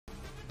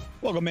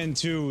Welcome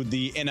into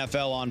the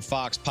NFL on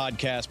Fox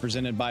podcast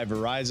presented by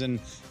Verizon.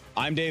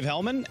 I'm Dave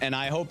Helman, and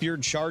I hope you're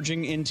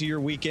charging into your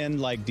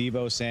weekend like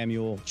Deebo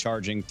Samuel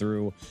charging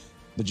through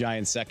the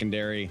Giants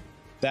secondary.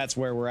 That's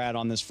where we're at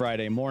on this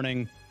Friday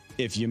morning.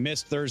 If you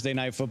missed Thursday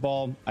Night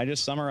Football, I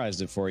just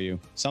summarized it for you.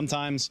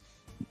 Sometimes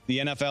the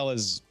NFL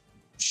is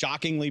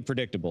shockingly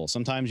predictable.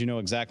 Sometimes you know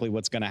exactly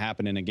what's going to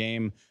happen in a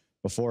game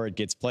before it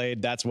gets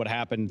played. That's what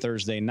happened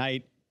Thursday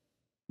night.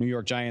 New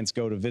York Giants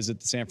go to visit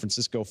the San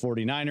Francisco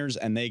 49ers,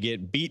 and they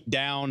get beat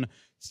down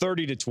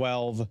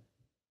 30-12,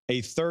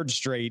 a third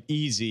straight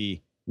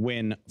easy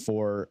win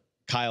for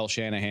Kyle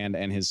Shanahan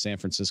and his San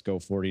Francisco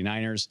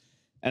 49ers.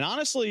 And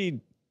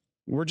honestly,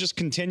 we're just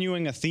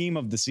continuing a theme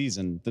of the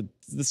season.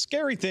 The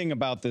scary thing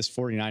about this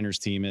 49ers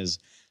team is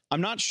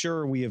I'm not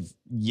sure we have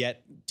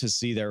yet to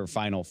see their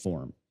final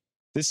form.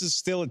 This is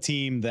still a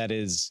team that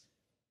is,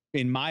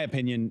 in my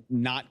opinion,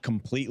 not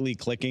completely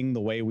clicking the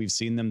way we've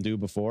seen them do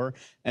before.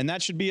 And that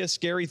should be a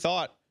scary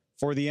thought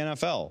for the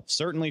NFL,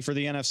 certainly for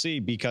the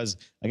NFC, because,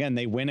 again,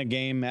 they win a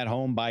game at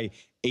home by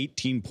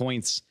 18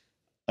 points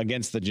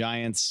against the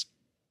Giants.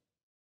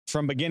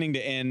 From beginning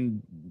to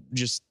end,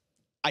 just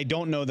I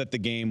don't know that the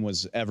game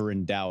was ever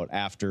in doubt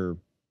after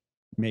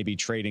maybe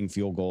trading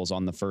field goals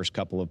on the first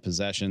couple of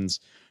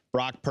possessions.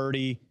 Brock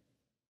Purdy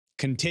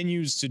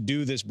continues to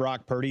do this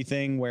Brock Purdy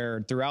thing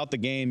where throughout the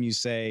game you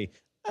say,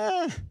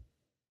 I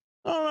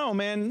don't know,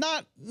 man,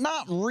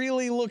 not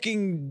really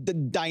looking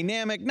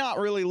dynamic, not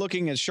really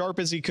looking as sharp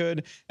as he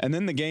could. And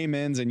then the game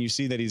ends and you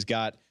see that he's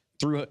got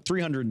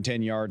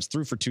 310 yards,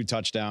 threw for 2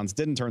 touchdowns,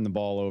 didn't turn the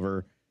ball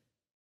over,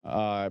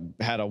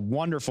 had a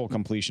wonderful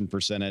completion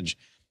percentage.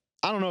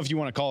 I don't know if you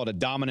want to call it a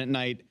dominant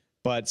night,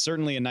 but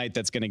certainly a night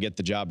that's going to get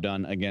the job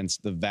done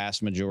against the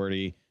vast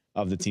majority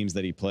of the teams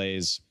that he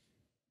plays.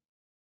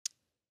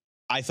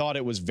 I thought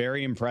it was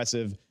very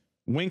impressive.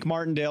 Wink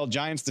Martindale,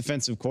 Giants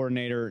defensive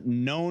coordinator,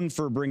 known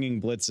for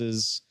bringing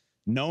blitzes,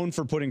 known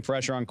for putting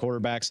pressure on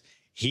quarterbacks.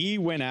 He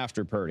went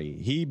after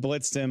Purdy. He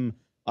blitzed him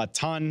a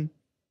ton.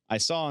 I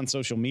saw on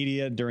social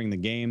media during the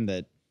game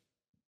that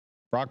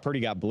Brock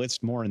Purdy got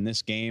blitzed more in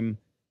this game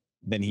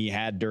than he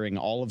had during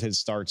all of his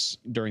starts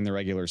during the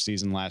regular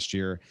season last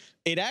year.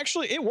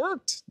 It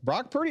worked.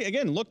 Brock Purdy,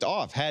 again, looked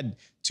off, had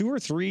 2 or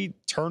 3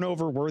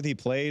 turnover-worthy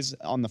plays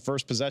on the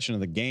first possession of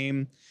the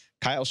game.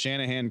 Kyle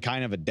Shanahan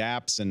kind of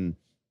adapts and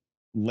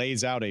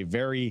lays out a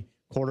very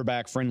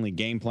quarterback-friendly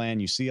game plan.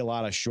 You see a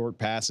lot of short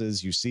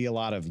passes. You see a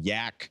lot of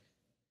yak.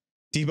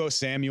 Deebo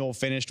Samuel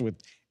finished with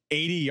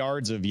 80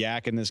 yards of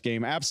yak in this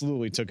game.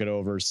 Absolutely took it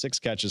over. 6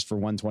 catches for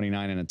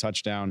 129 and a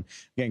touchdown.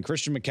 Again,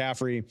 Christian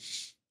McCaffrey,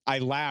 I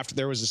laughed.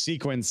 There was a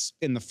sequence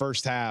in the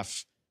first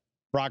half.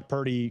 Brock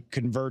Purdy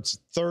converts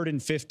 3rd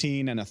and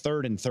 15 and a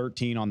 3rd and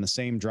 13 on the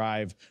same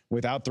drive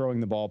without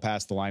throwing the ball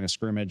past the line of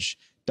scrimmage,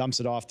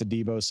 dumps it off to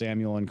Deebo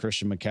Samuel and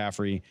Christian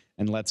McCaffrey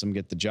and lets them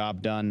get the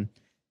job done.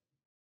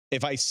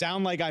 If I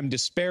sound like I'm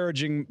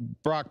disparaging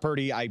Brock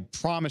Purdy, I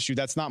promise you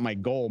that's not my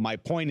goal. My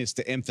point is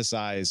to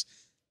emphasize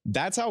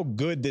that's how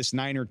good this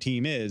Niner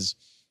team is.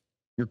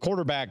 Your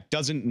quarterback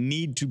doesn't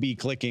need to be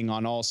clicking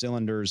on all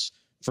cylinders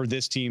for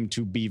this team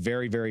to be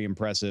very, very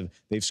impressive.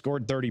 They've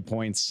scored 30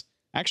 points.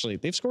 Actually,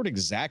 they've scored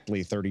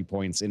exactly 30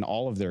 points in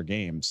all of their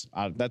games.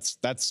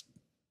 That's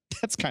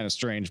kind of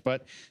strange,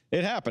 but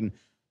it happened.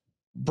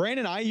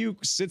 Brandon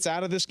Ayuk sits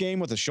out of this game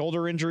with a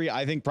shoulder injury.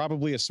 I think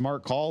probably a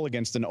smart call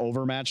against an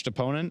overmatched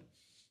opponent,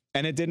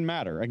 and it didn't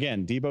matter.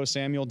 Again, Deebo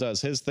Samuel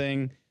does his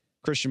thing.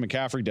 Christian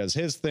McCaffrey does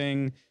his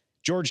thing.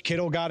 George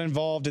Kittle got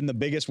involved in the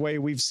biggest way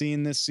we've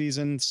seen this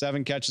season,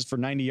 7 catches for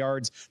 90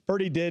 yards.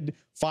 Purdy did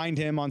find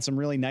him on some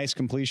really nice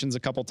completions a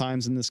couple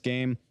times in this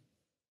game.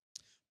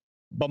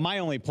 But my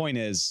only point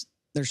is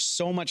there's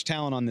so much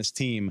talent on this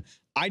team.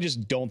 I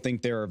just don't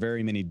think there are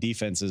very many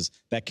defenses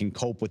that can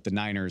cope with the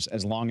Niners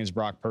as long as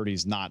Brock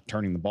Purdy's not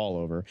turning the ball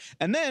over.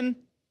 And then,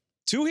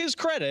 to his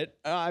credit,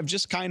 I've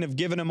just kind of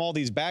given him all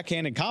these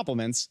backhanded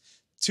compliments.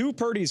 To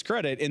Purdy's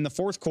credit, in the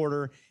fourth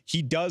quarter,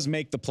 he does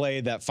make the play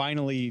that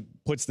finally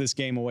puts this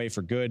game away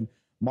for good.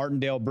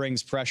 Martindale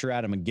brings pressure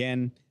at him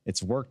again.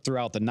 It's worked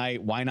throughout the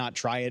night. Why not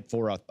try it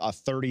for a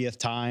 30th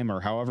time or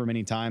however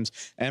many times?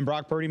 And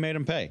Brock Purdy made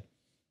him pay.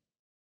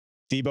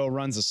 Deebo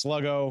runs a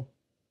sluggo.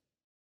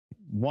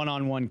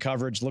 One-on-one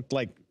coverage. Looked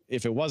like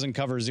if it wasn't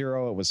cover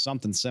 0, it was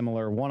something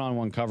similar.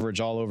 One-on-one coverage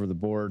all over the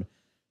board.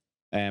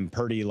 And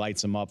Purdy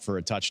lights him up for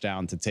a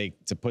touchdown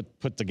to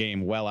put the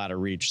game well out of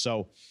reach.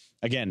 So,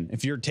 again,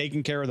 if you're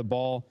taking care of the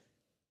ball,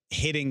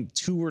 hitting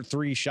 2 or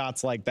 3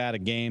 shots like that a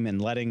game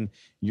and letting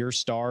your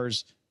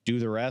stars do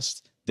the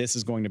rest, this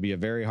is going to be a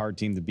very hard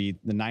team to beat.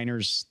 The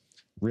Niners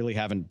really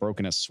haven't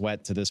broken a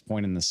sweat to this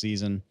point in the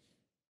season.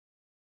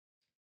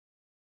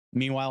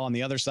 Meanwhile, on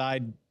the other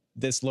side,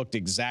 this looked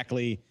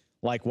exactly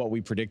like what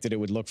we predicted it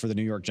would look for the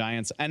New York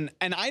Giants. And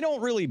I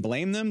don't really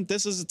blame them.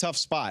 This is a tough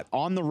spot.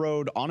 On the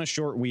road, on a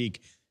short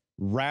week,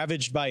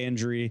 ravaged by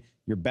injury.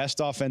 Your best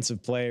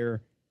offensive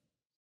player,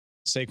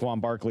 Saquon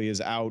Barkley,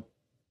 is out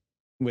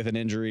with an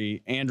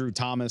injury. Andrew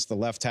Thomas, the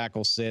left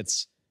tackle,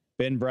 sits.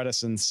 Ben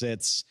Bredesen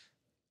sits.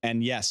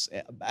 And yes,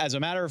 as a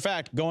matter of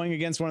fact, going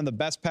against one of the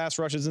best pass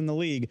rushes in the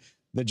league,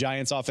 the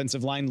Giants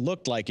offensive line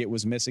looked like it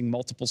was missing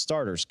multiple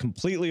starters,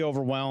 completely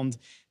overwhelmed.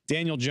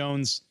 Daniel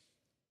Jones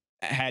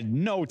had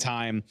no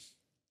time.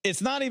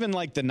 It's not even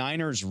like the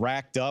Niners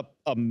racked up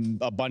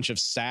a bunch of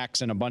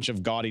sacks and a bunch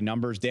of gaudy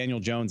numbers. Daniel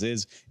Jones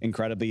is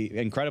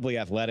incredibly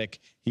athletic.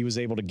 He was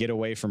able to get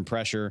away from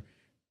pressure,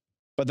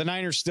 but the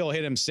Niners still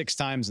hit him 6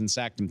 times and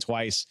sacked him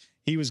twice.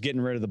 He was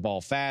getting rid of the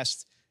ball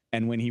fast.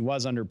 And when he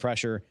was under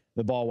pressure,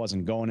 the ball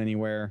wasn't going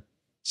anywhere.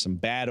 Some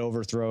bad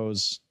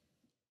overthrows,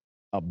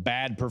 a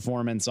bad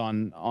performance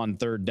on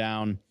third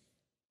down,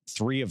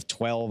 3 of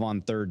 12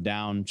 on third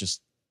down.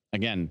 Just,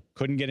 again,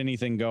 couldn't get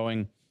anything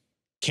going.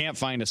 Can't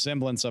find a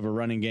semblance of a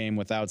running game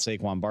without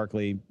Saquon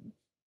Barkley.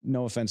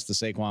 No offense to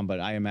Saquon, but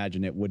I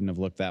imagine it wouldn't have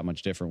looked that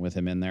much different with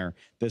him in there.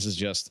 This is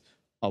just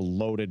a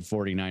loaded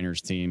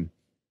 49ers team.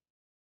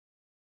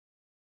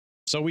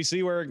 So we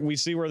see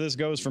where this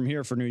goes from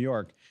here for New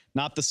York.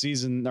 Not the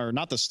season, or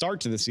not the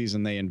start to the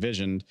season they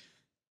envisioned,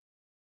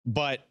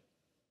 but,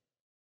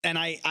 and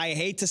I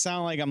hate to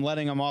sound like I'm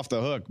letting them off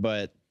the hook,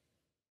 but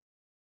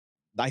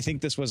I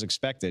think this was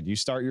expected. You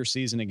start your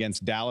season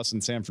against Dallas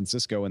and San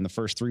Francisco in the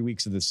first 3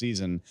 weeks of the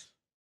season.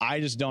 I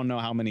just don't know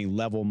how many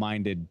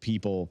level-minded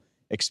people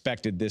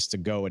expected this to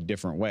go a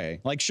different way.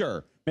 Like,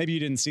 sure, maybe you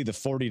didn't see the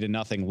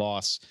 40-0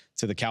 loss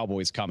to the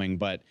Cowboys coming,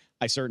 but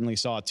I certainly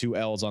saw 2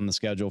 L's on the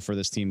schedule for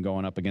this team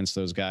going up against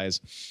those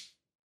guys.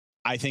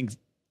 I think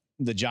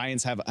the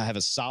Giants have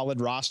a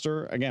solid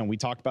roster. Again, we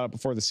talked about it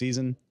before the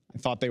season. I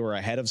thought they were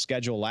ahead of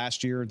schedule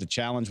last year. The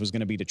challenge was going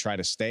to be to try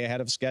to stay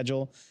ahead of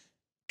schedule.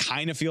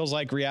 Kind of feels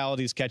like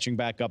reality is catching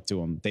back up to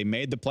them. They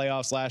made the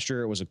playoffs last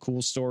year. It was a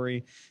cool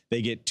story.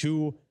 They get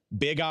 2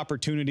 big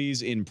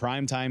opportunities in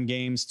primetime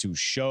games to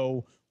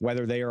show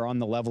whether they are on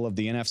the level of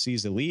the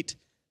NFC's elite,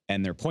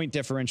 and their point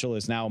differential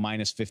is now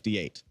minus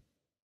 58.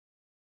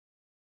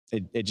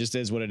 It just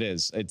is what it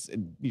is.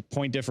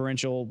 Point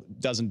differential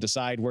doesn't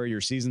decide where your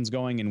season's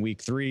going in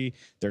week 3.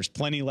 There's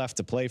plenty left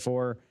to play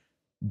for,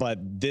 but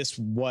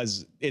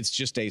it's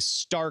just a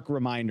stark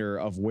reminder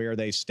of where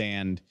they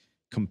stand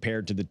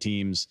compared to the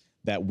teams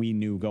that we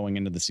knew going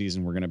into the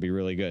season were going to be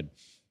really good.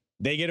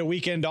 They get a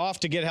weekend off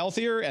to get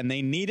healthier, and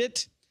they need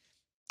it.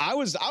 I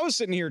was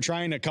sitting here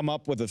trying to come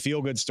up with a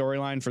feel-good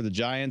storyline for the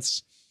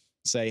Giants.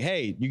 Say,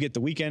 hey, you get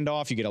the weekend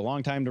off, you get a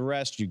long time to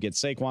rest, you get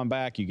Saquon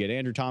back, you get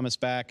Andrew Thomas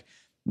back.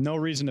 No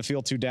reason to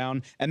feel too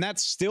down. And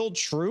that's still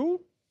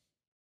true,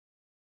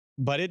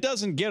 but it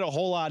doesn't get a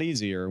whole lot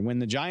easier. When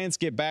the Giants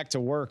get back to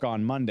work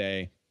on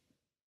Monday,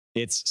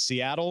 it's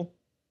Seattle,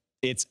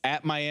 it's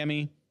at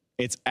Miami,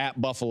 it's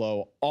at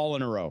Buffalo, all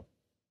in a row.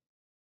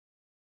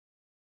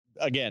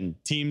 Again,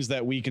 teams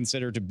that we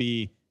consider to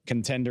be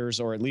contenders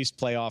or at least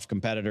playoff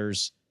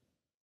competitors.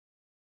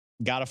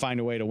 Got to find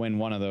a way to win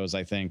one of those,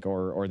 I think,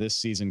 or this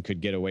season could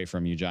get away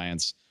from you,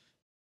 Giants.